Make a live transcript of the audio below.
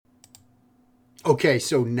Okay,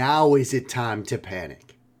 so now is it time to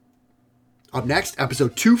panic? Up next,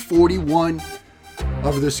 episode 241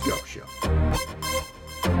 of The Scope Show.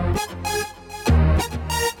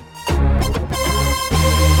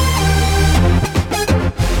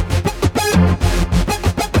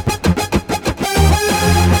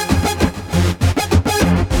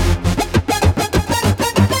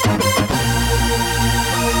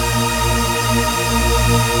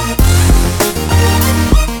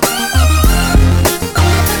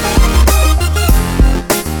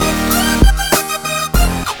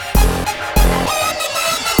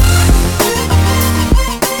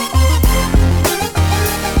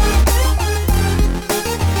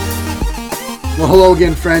 Well, hello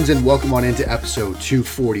again, friends, and welcome on into episode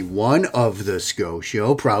 241 of The Sco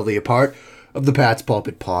Show, proudly a part of the Pat's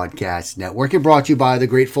Pulpit Podcast Network and brought to you by the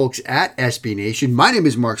great folks at SB Nation. My name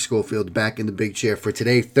is Mark Schofield, back in the big chair for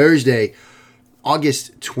today, Thursday,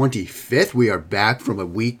 August 25th. We are back from a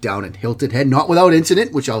week down in Hilton Head, not without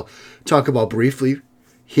incident, which I'll talk about briefly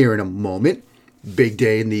here in a moment. Big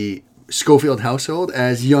day in the Schofield household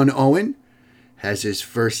as young Owen has his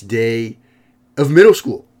first day of middle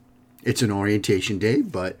school. It's an orientation day,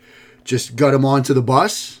 but just got him onto the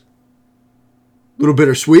bus. A little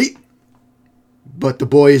bittersweet, but the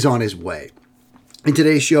boy is on his way. In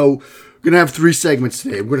today's show, we're going to have three segments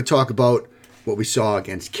today. We're going to talk about what we saw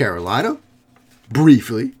against Carolina,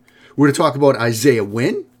 briefly. We're going to talk about Isaiah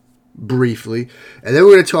Wynn, briefly. And then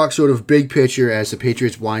we're going to talk sort of big picture as the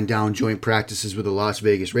Patriots wind down joint practices with the Las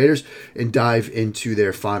Vegas Raiders and dive into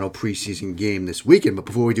their final preseason game this weekend. But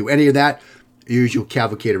before we do any of that, usual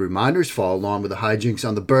cavalcade of reminders. Follow along with the hijinks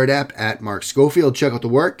on the Bird app at Mark Schofield. Check out the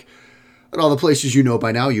work at all the places you know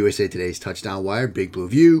by now. USA Today's Touchdown Wire, Big Blue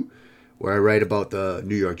View, where I write about the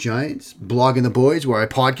New York Giants. Blogging the Boys, where I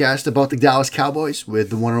podcast about the Dallas Cowboys with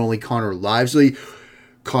the one and only Connor Livesley.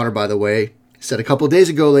 Connor, by the way, said a couple of days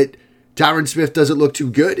ago that Tyron Smith doesn't look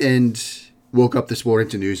too good and woke up this morning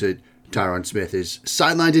to news that Tyron Smith is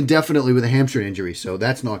sidelined indefinitely with a hamstring injury. So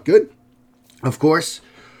that's not good. Of course,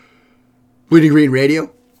 Bleeding Green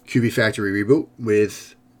Radio, QB Factory Reboot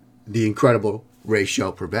with the incredible Ray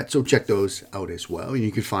Shell Prevett. So check those out as well. And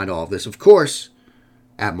you can find all of this, of course,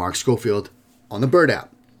 at Mark Schofield on the Bird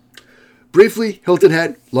app. Briefly, Hilton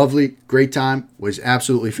Head, lovely, great time, was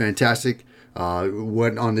absolutely fantastic.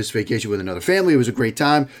 Went on this vacation with another family. It was a great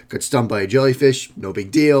time. Got stung by a jellyfish, no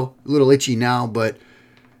big deal. A little itchy now, but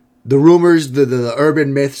the rumors, the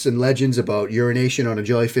urban myths and legends about urination on a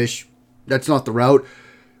jellyfish, that's not the route.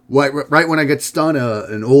 Right when I got stung,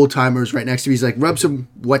 an old-timer was right next to me. He's like, rub some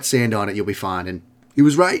wet sand on it, you'll be fine. And he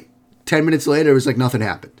was right. 10 minutes later, it was like nothing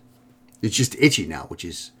happened. It's just itchy now, which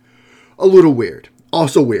is a little weird.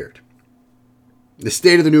 Also weird. The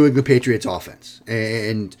state of the New England Patriots offense.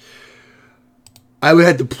 And I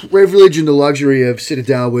had the privilege and the luxury of sitting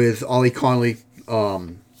down with Ollie Connolly,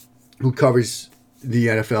 who covers the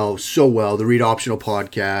NFL so well, the Read Optional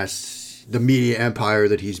podcast, the media empire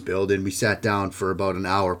that he's building. We sat down for about an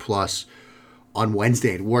hour plus on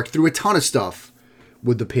Wednesday and worked through a ton of stuff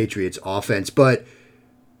with the Patriots offense. But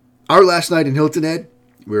our last night in Hilton Head,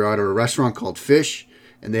 we were out at a restaurant called Fish,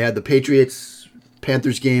 and they had the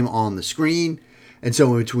Patriots-Panthers game on the screen. And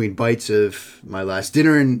so in between bites of my last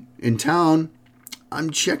dinner in town,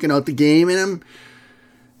 I'm checking out the game, and I'm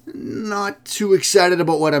not too excited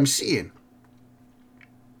about what I'm seeing.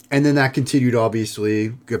 And then that continued, obviously,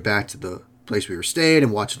 get back to the place we were staying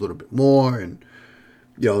and watch a little bit more. And,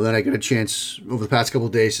 then I got a chance over the past couple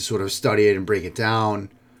of days to sort of study it and break it down.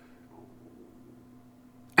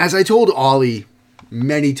 As I told Ollie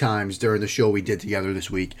many times during the show we did together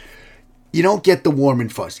this week, you don't get the warm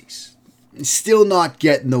and fuzzies. Still not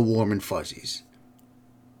getting the warm and fuzzies.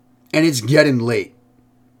 And it's getting late.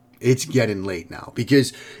 It's getting late now.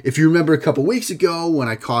 Because if you remember a couple weeks ago when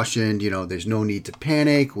I cautioned, there's no need to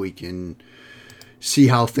panic. We can see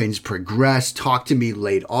how things progress. Talk to me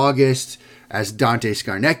late August. As Dante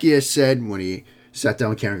Scarnecchia said when he sat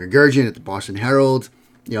down with Karen Gergen at the Boston Herald,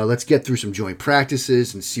 let's get through some joint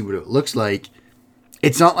practices and see what it looks like.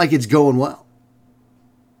 It's not like it's going well.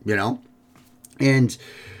 And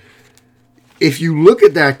if you look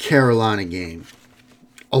at that Carolina game,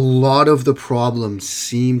 a lot of the problems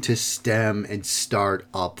seem to stem and start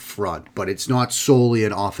up front, but it's not solely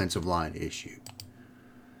an offensive line issue.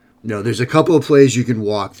 There's a couple of plays you can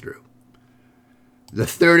walk through. The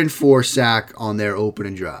 3rd and 4 sack on their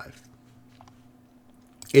opening drive.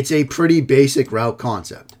 It's a pretty basic route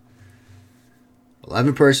concept.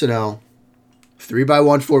 11 personnel,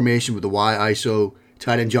 3-by-1 formation with the Y ISO,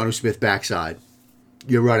 tight end Jonnu Smith backside.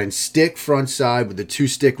 You're running stick front side with the 2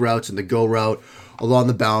 stick routes and the go route along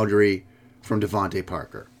the boundary from Devontae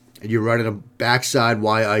Parker. and you're running a backside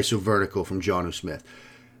Y ISO vertical from Jonnu Smith.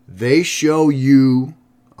 They show you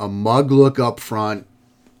a mug look up front.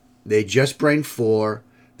 They just bring 4.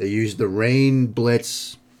 They use the rain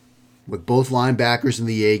blitz with both linebackers in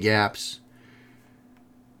the A gaps.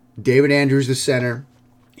 David Andrews, the center.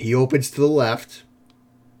 He opens to the left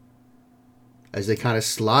as they kind of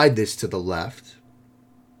slide this to the left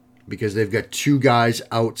because they've got 2 guys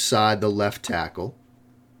outside the left tackle.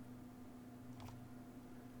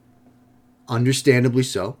 Understandably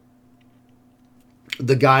so.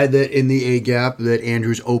 The guy that in the A gap that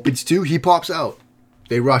Andrews opens to, he pops out.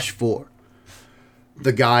 They rush 4.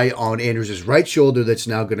 The guy on Andrews' right shoulder that's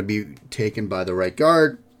now going to be taken by the right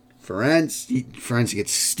guard, Ferentz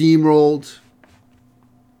gets steamrolled.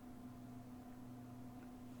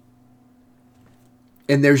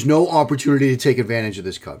 And there's no opportunity to take advantage of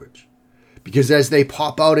this coverage. Because as they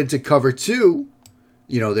pop out into cover 2,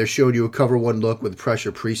 they're showing you a cover 1 look with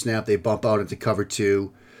pressure pre-snap. They bump out into cover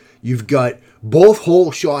 2. You've got both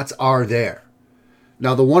hole shots are there.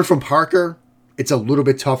 Now, the one from Parker, it's a little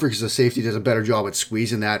bit tougher because the safety does a better job at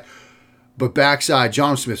squeezing that. But backside,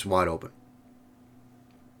 Jonnu Smith's wide open.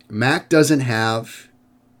 Mac doesn't have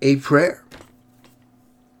a prayer.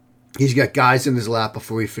 He's got guys in his lap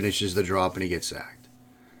before he finishes the drop and he gets sacked.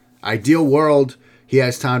 Ideal world, he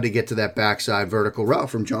has time to get to that backside vertical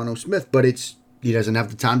route from Jonnu Smith, but he doesn't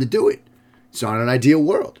have the time to do it. It's not an ideal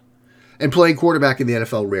world. And playing quarterback in the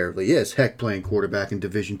NFL rarely is. Heck, playing quarterback in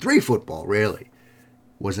Division III football rarely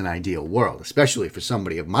was an ideal world, especially for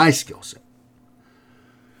somebody of my skill set.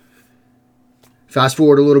 Fast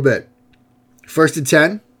forward a little bit. 1st and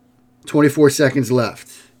 10, 24 seconds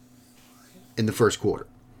left in the first quarter.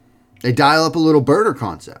 They dial up a little burner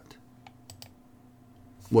concept.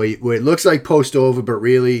 Where it looks like post over, but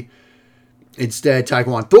really, instead,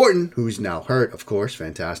 Tyquan Thornton, who's now hurt, of course,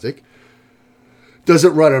 fantastic,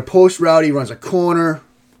 doesn't run a post route. He runs a corner.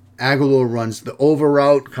 Aguilar runs the over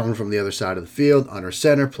route, coming from the other side of the field, under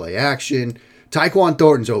center, play action. Tyquan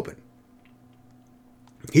Thornton's open.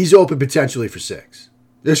 He's open potentially for 6.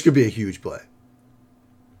 This could be a huge play.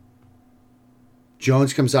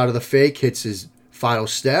 Jones comes out of the fake, hits his final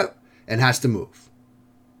step, and has to move.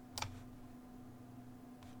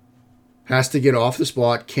 Has to get off the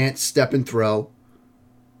spot, can't step and throw.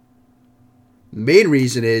 The main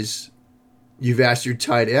reason is you've asked your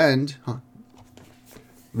tight end,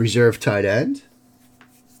 reserve tight end,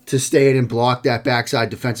 to stay in and block that backside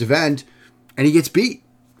defensive end, and he gets beat.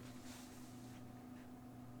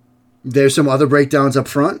 There's some other breakdowns up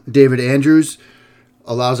front. David Andrews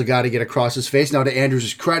allows a guy to get across his face. Now, to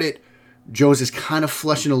Andrews' credit, Jones is kind of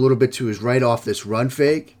flushing a little bit to his right off this run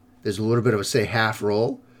fake. There's a little bit of a, half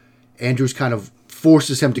roll. Andrews kind of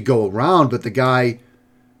forces him to go around, but the guy,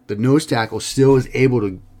 the nose tackle, still is able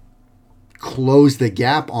to close the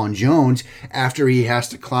gap on Jones after he has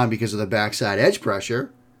to climb because of the backside edge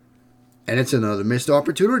pressure. And it's another missed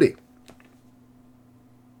opportunity.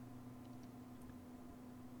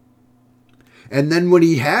 And then when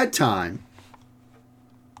he had time,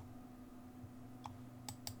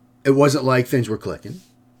 it wasn't like things were clicking.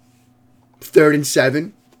 3rd and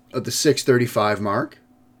 7 of the 6:35 mark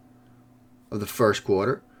of the first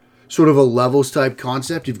quarter. Sort of a levels type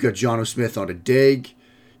concept. You've got Jonnu Smith on a dig.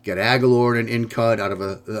 You got Aguilar in an in-cut out of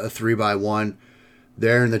a 3x1.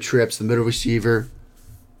 There in the trips, the middle receiver.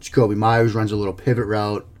 Jacoby Myers runs a little pivot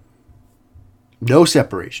route. No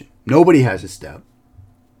separation. Nobody has a step.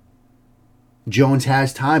 Jones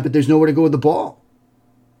has time, but there's nowhere to go with the ball.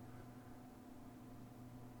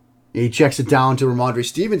 He checks it down to Ramondre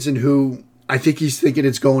Stevenson, who I think he's thinking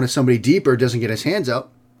it's going to somebody deeper, doesn't get his hands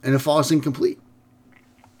up, and it falls incomplete.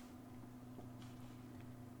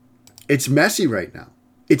 It's messy right now.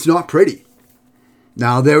 It's not pretty.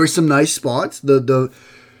 Now, there were some nice spots. The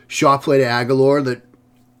shot play to Aguilar that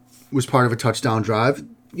was part of a touchdown drive.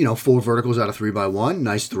 4 verticals out of 3x1.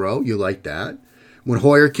 Nice throw. You like that. When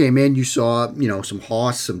Hoyer came in, you saw, some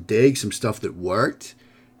Hoss, some dig, some stuff that worked.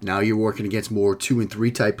 Now you're working against more 2 and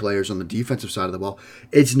 3 type players on the defensive side of the ball.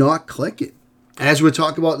 It's not clicking. As we'll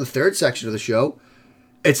talk about in the third section of the show,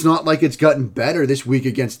 it's not like it's gotten better this week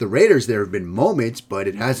against the Raiders. There have been moments, but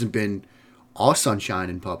it hasn't been all sunshine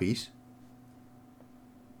and puppies.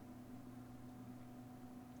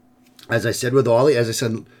 As I said with Ollie, as I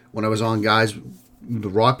said when I was on, guys, the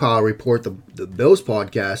Rock Pile Report, the Bills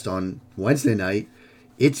podcast on Wednesday night,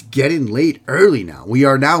 it's getting late early now. We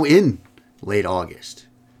are now in late August.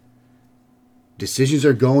 Decisions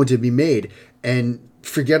are going to be made. And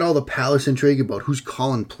forget all the palace intrigue about who's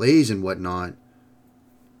calling plays and whatnot.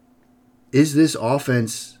 Is this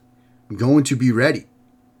offense going to be ready?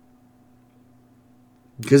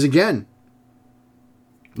 Because again,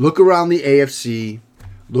 Look around the AFC.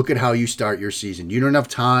 Look at how you start your season. You don't have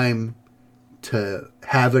time to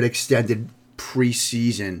have an extended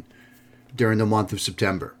preseason during the month of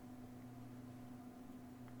September.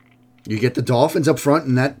 You get the Dolphins up front,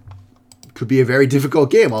 and that could be a very difficult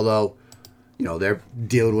game, although, they're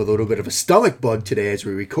dealing with a little bit of a stomach bug today as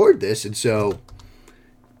we record this, and so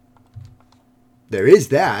there is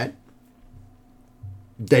that.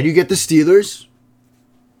 Then you get the Steelers.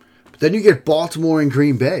 But then you get Baltimore and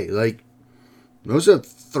Green Bay. Like, those are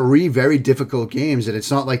 3 very difficult games, and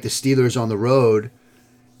it's not like the Steelers on the road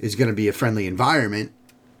is going to be a friendly environment.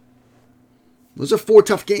 Those are 4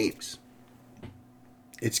 tough games.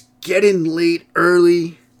 It's getting late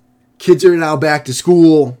early. Kids are now back to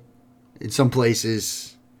school in some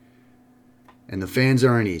places, and the fans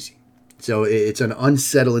aren't easy. So it's an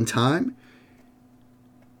unsettling time.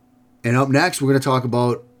 And up next, we're going to talk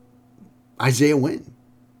about Isaiah Wynn,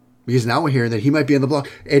 because now we're hearing that he might be on the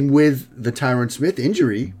block. And with the Tyron Smith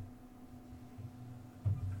injury,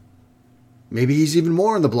 maybe he's even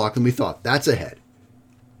more on the block than we thought. That's ahead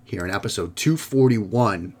here in episode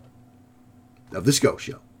 241 of The SCO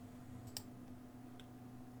Show.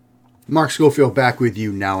 Mark Schofield back with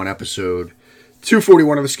you now on episode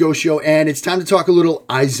 241 of The SCO Show, and it's time to talk a little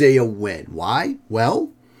Isaiah Wynn. Why?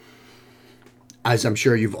 Well, as I'm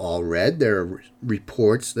sure you've all read, there are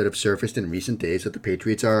reports that have surfaced in recent days that the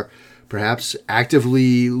Patriots are perhaps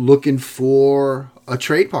actively looking for a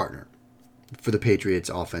trade partner for the Patriots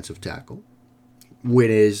offensive tackle.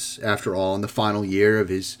 Wynn is, after all, in the final year of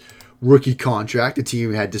his rookie contract. The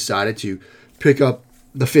team had decided to pick up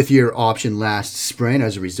the 5th-year option last spring.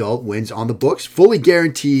 As a result, Wynn's on the books, fully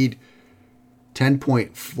guaranteed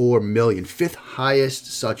 $10.4 million, 5th highest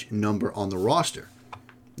such number on the roster.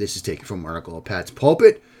 This is taken from an article of Pat's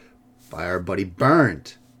Pulpit by our buddy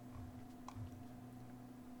Bernd.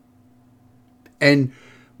 And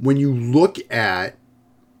when you look at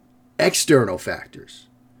external factors,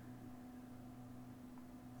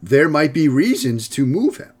 there might be reasons to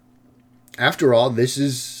move him. After all, this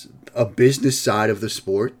is a business side of the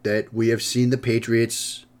sport that we have seen the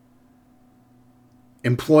Patriots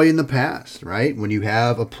employ in the past, right? When you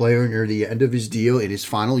have a player near the end of his deal in his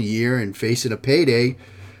final year and facing a payday,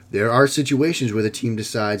 there are situations where the team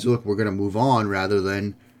decides, look, we're going to move on rather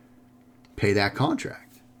than pay that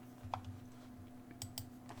contract.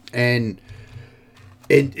 And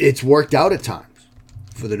it's worked out at times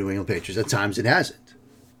for the New England Patriots. At times it hasn't.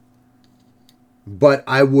 But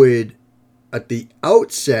I would, at the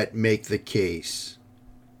outset, make the case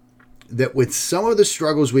that with some of the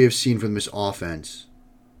struggles we have seen from this offense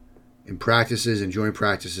in practices and joint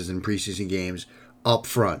practices and preseason games up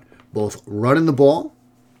front, both running the ball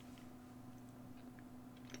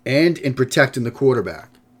and in protecting the quarterback,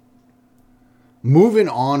 moving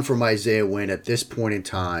on from Isaiah Wynn at this point in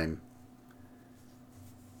time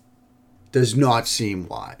does not seem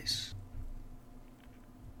wise.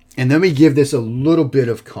 And let me give this a little bit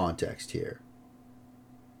of context here.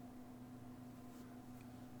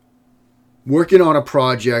 Working on a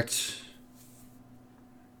project,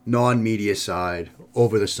 non-media side,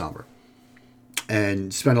 over the summer.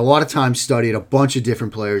 And spent a lot of time studying a bunch of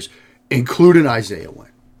different players, including Isaiah Wynn.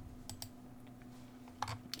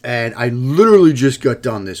 And I literally just got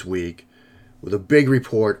done this week with a big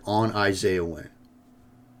report on Isaiah Wynn.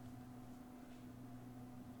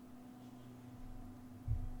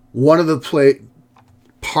 One of the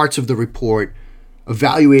parts of the report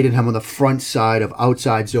evaluated him on the front side of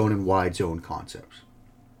outside zone and wide zone concepts.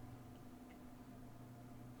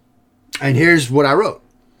 And here's what I wrote.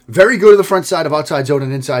 Very good to the front side of outside zone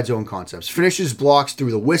and inside zone concepts. Finishes blocks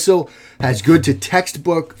through the whistle. Has good to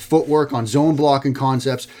textbook footwork on zone blocking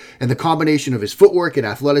concepts. And the combination of his footwork and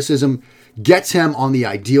athleticism gets him on the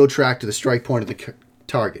ideal track to the strike point of the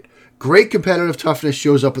target. Great competitive toughness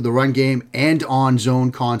shows up in the run game and on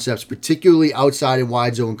zone concepts, particularly outside and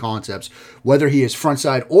wide zone concepts, whether he is front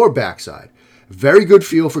side or backside. Very good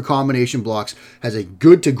feel for combination blocks. Has a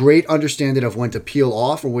good to great understanding of when to peel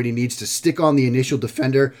off or when he needs to stick on the initial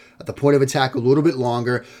defender at the point of attack a little bit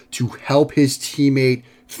longer to help his teammate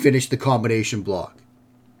finish the combination block.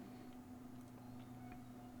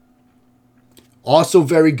 Also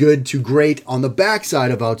very good to great on the backside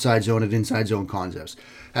of outside zone and inside zone concepts.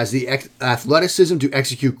 Has the athleticism to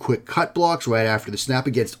execute quick cut blocks right after the snap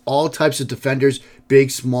against all types of defenders, big,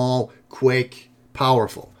 small, quick,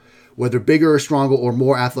 powerful. Whether bigger or stronger or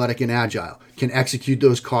more athletic and agile, can execute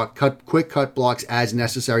those quick cut blocks as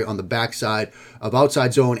necessary on the backside of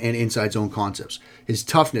outside zone and inside zone concepts. His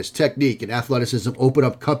toughness, technique, and athleticism open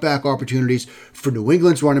up cutback opportunities for New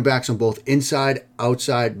England's running backs on both inside,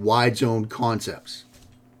 outside, wide zone concepts.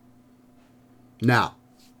 Now,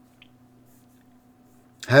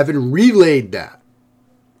 having relayed that,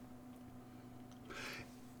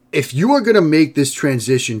 if you are going to make this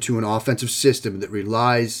transition to an offensive system that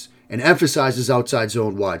relies and emphasizes outside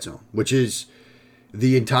zone, wide zone, which is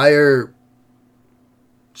the entire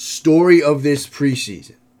story of this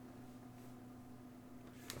preseason,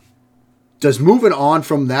 does moving on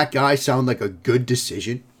from that guy sound like a good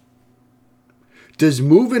decision? Does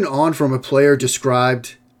moving on from a player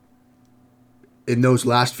described in those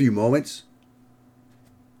last few moments,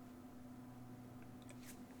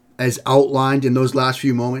 as outlined in those last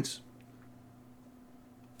few moments,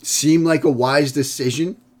 seem like a wise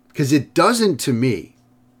decision? Because it doesn't to me.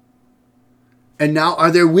 And now,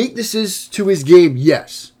 are there weaknesses to his game?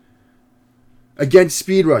 Yes. Against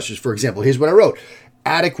speed rushers, for example. Here's what I wrote.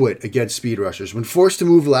 Adequate against speed rushers. When forced to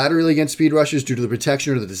move laterally against speed rushers due to the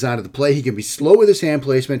protection or the design of the play, he can be slow with his hand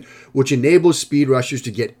placement, which enables speed rushers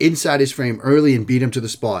to get inside his frame early and beat him to the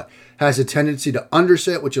spot. Has a tendency to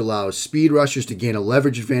underset, which allows speed rushers to gain a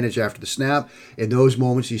leverage advantage after the snap. In those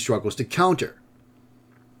moments, he struggles to counter.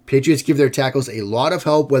 Patriots give their tackles a lot of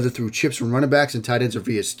help, whether through chips from running backs and tight ends or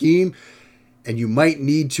via scheme, and you might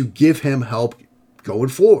need to give him help going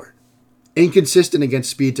forward. Inconsistent against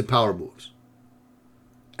speed to power moves.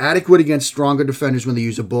 Adequate against stronger defenders when they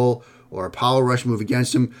use a bull or a power rush move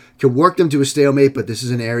against him. Can work them to a stalemate, but this is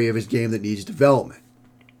an area of his game that needs development.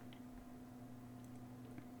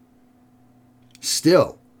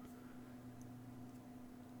 Still,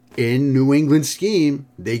 in New England's scheme,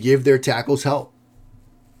 they give their tackles help.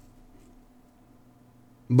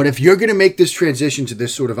 But if you're going to make this transition to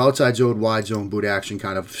this sort of outside zone, wide zone, boot action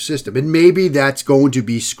kind of system, and maybe that's going to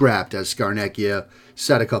be scrapped, as Scarnecchia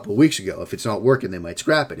said a couple of weeks ago. If it's not working, they might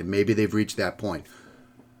scrap it, and maybe they've reached that point.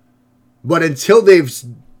 But until they've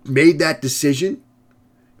made that decision,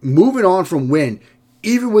 moving on from win,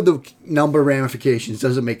 even with the number of ramifications,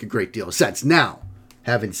 doesn't make a great deal of sense. Now,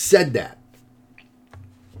 having said that,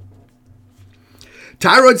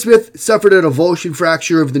 Tyron Smith suffered an avulsion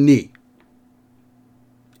fracture of the knee.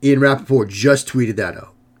 Ian Rappaport just tweeted that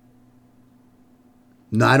out.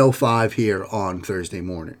 9:05 here on Thursday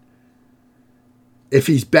morning. If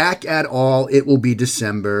he's back at all, it will be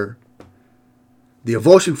December. The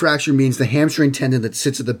avulsion fracture means the hamstring tendon that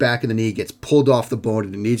sits at the back of the knee gets pulled off the bone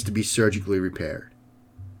and it needs to be surgically repaired.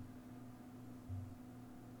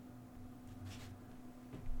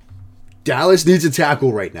 Dallas needs a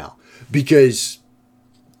tackle right now because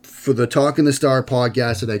for the Talking the Star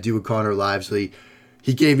podcast that I do with Connor Livesley,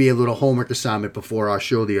 he gave me a little homework assignment before our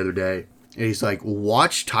show the other day. And he's like,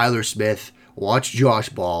 watch Tyler Smith, watch Josh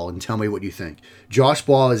Ball, and tell me what you think. Josh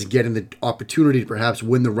Ball is getting the opportunity to perhaps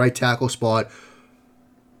win the right tackle spot,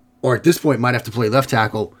 or at this point might have to play left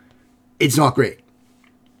tackle. It's not great.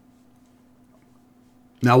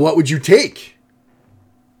 Now, what would you take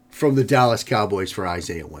from the Dallas Cowboys for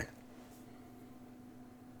Isaiah Wynn?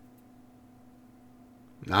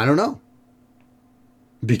 I don't know.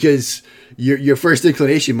 Because your first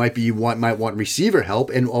inclination might be might want receiver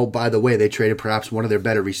help. And, oh, by the way, they traded perhaps one of their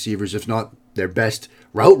better receivers, if not their best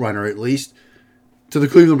route runner at least, to the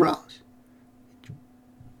Cleveland Browns.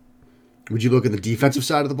 Would you look at the defensive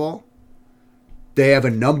side of the ball? They have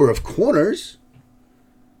a number of corners.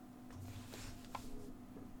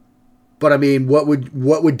 But, I mean, what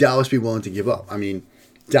would Dallas be willing to give up? I mean,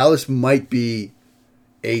 Dallas might be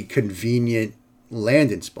a convenient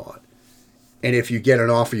landing spot. And if you get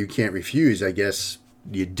an offer you can't refuse, I guess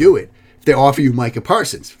you do it. If they offer you Micah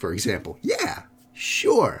Parsons, for example, yeah,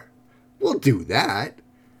 sure, we'll do that.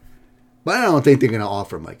 But I don't think they're going to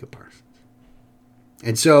offer Micah Parsons.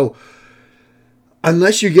 And so,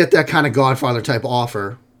 unless you get that kind of Godfather type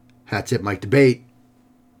offer, hat tip Mike Debate,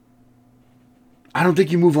 I don't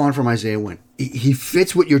think you move on from Isaiah Wynn. He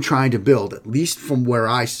fits what you're trying to build, at least from where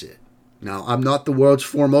I sit. Now, I'm not the world's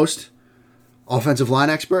foremost offensive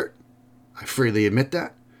line expert. I freely admit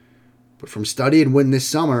that. But from studying Wynn this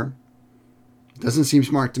summer, it doesn't seem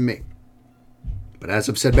smart to me. But as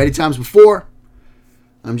I've said many times before,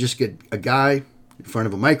 I'm just a guy in front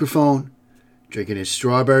of a microphone, drinking his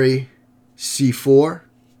strawberry C4,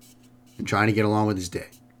 and trying to get along with his day.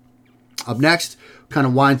 Up next, kind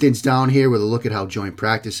of wind things down here with a look at how joint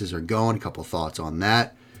practices are going. A couple thoughts on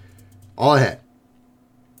that. All ahead,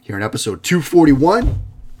 here in episode 241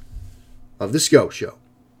 of The SCO Show.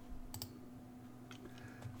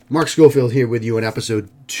 Mark Schofield here with you in episode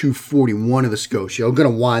 241 of The SCO Show. I'm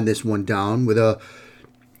going to wind this one down with a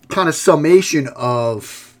kind of summation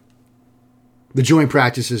of the joint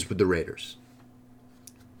practices with the Raiders.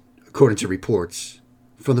 According to reports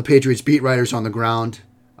from the Patriots beat writers on the ground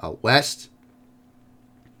out west,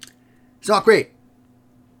 it's not great.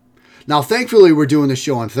 Now, thankfully, we're doing this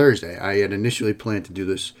show on Thursday. I had initially planned to do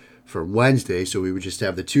this for Wednesday, so we would just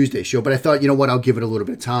have the Tuesday show. But I thought, you know what, I'll give it a little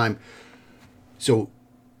bit of time. So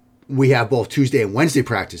we have both Tuesday and Wednesday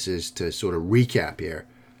practices to sort of recap here,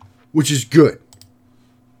 which is good.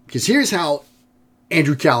 Because here's how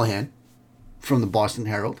Andrew Callahan from the Boston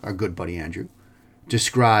Herald, our good buddy Andrew,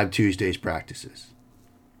 described Tuesday's practices.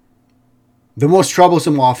 The most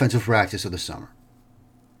troublesome offensive practice of the summer.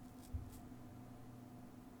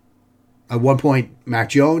 At one point, Mac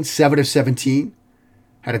Jones, 7 of 17,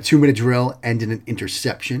 had a 2-minute drill, ended in an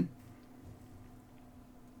interception.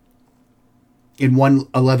 In one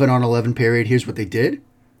 11-on-11 period, here's what they did.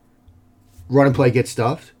 Run and play, get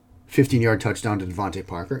stuffed. 15-yard touchdown to Devontae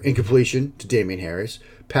Parker. Incompletion to Damian Harris.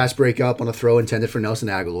 Pass breakup on a throw intended for Nelson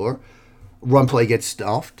Aguilar. Run play gets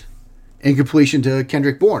stuffed. Incompletion to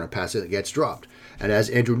Kendrick Bourne, a pass that gets dropped. And as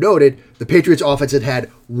Andrew noted, the Patriots offense had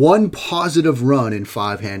one positive run in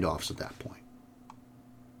 5 handoffs at that point.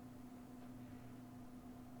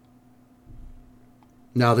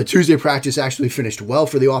 Now, the Tuesday practice actually finished well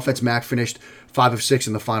for the offense. Mac finished 5 of 6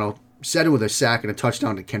 in the final setting with a sack and a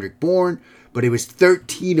touchdown to Kendrick Bourne, but it was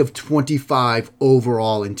 13 of 25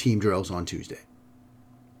 overall in team drills on Tuesday.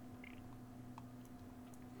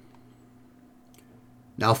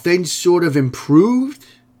 Now, things sort of improved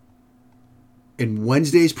in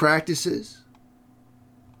Wednesday's practices.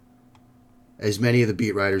 As many of the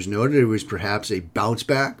beat writers noted, it was perhaps a bounce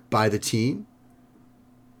back by the team.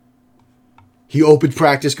 He opened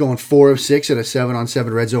practice going 4 of 6 in a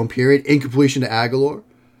 7-on-7 red zone period. Incompletion to Aguilar.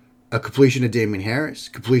 A completion to Damian Harris.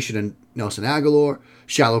 Completion to Nelson Aguilar.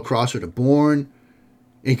 Shallow crosser to Bourne.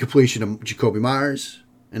 Incompletion to Jakobi Meyers.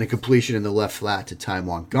 And a completion in the left flat to Ty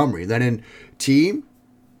Montgomery. Then in team,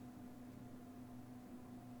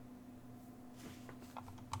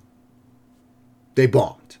 they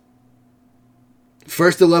bombed.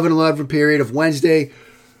 First 11-11 period of Wednesday,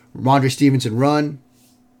 Rhamondre Stevenson run.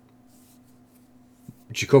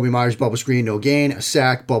 Jakobi Meyers bubble screen, no gain. A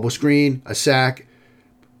sack, bubble screen, a sack.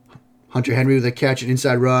 Hunter Henry with a catch, an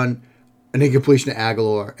inside run, an incompletion to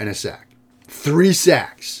Aguilar, and a sack. 3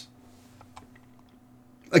 sacks.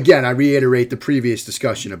 Again, I reiterate the previous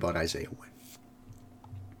discussion about Isaiah Wynn.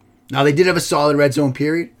 Now, they did have a solid red zone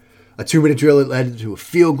period. A 2-minute drill that led to a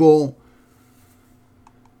field goal.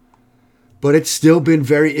 But it's still been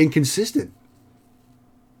very inconsistent.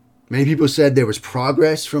 Many people said there was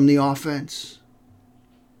progress from the offense.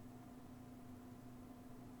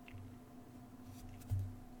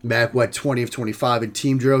 Mac went 20 of 25 in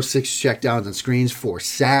team drills, 6 checkdowns and screens, 4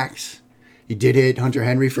 sacks. He did hit Hunter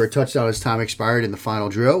Henry for a touchdown as time expired in the final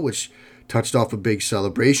drill, which touched off a big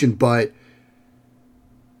celebration, but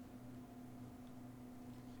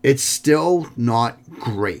it's still not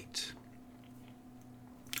great.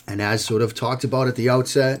 And as sort of talked about at the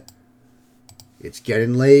outset, it's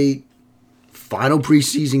getting late. Final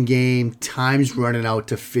preseason game. Time's running out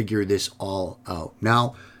to figure this all out.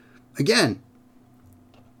 Now, again,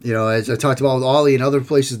 you know, as I talked about with Ollie and other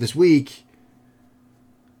places this week,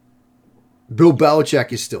 Bill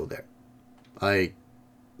Belichick is still there.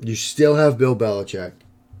 You still have Bill Belichick.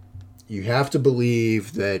 You have to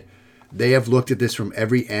believe that they have looked at this from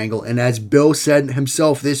every angle. And as Bill said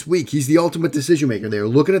himself this week, he's the ultimate decision maker. They're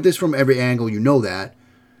looking at this from every angle. You know that.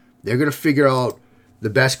 They're going to figure out the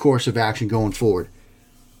best course of action going forward.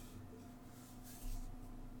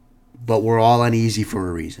 But we're all uneasy for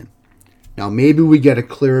a reason. Now, maybe we get a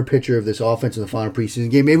clearer picture of this offense in the final preseason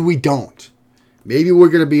game. Maybe we don't. Maybe we're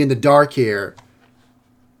going to be in the dark here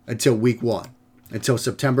until week 1, until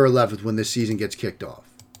September 11th when this season gets kicked off.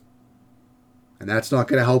 And that's not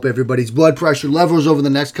going to help everybody's blood pressure levels over the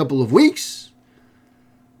next couple of weeks.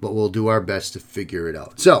 But we'll do our best to figure it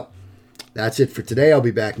out. So, that's it for today. I'll be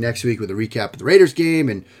back next week with a recap of the Raiders game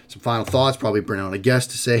and some final thoughts. Probably bring on a guest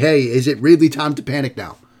to say, hey, is it really time to panic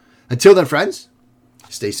now? Until then, friends,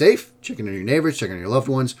 stay safe. Check in on your neighbors. Check in on your loved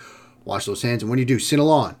ones. Wash those hands. And when you do, sin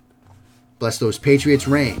along. Bless those Patriots'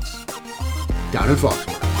 reigns down in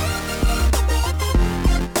Foxborough.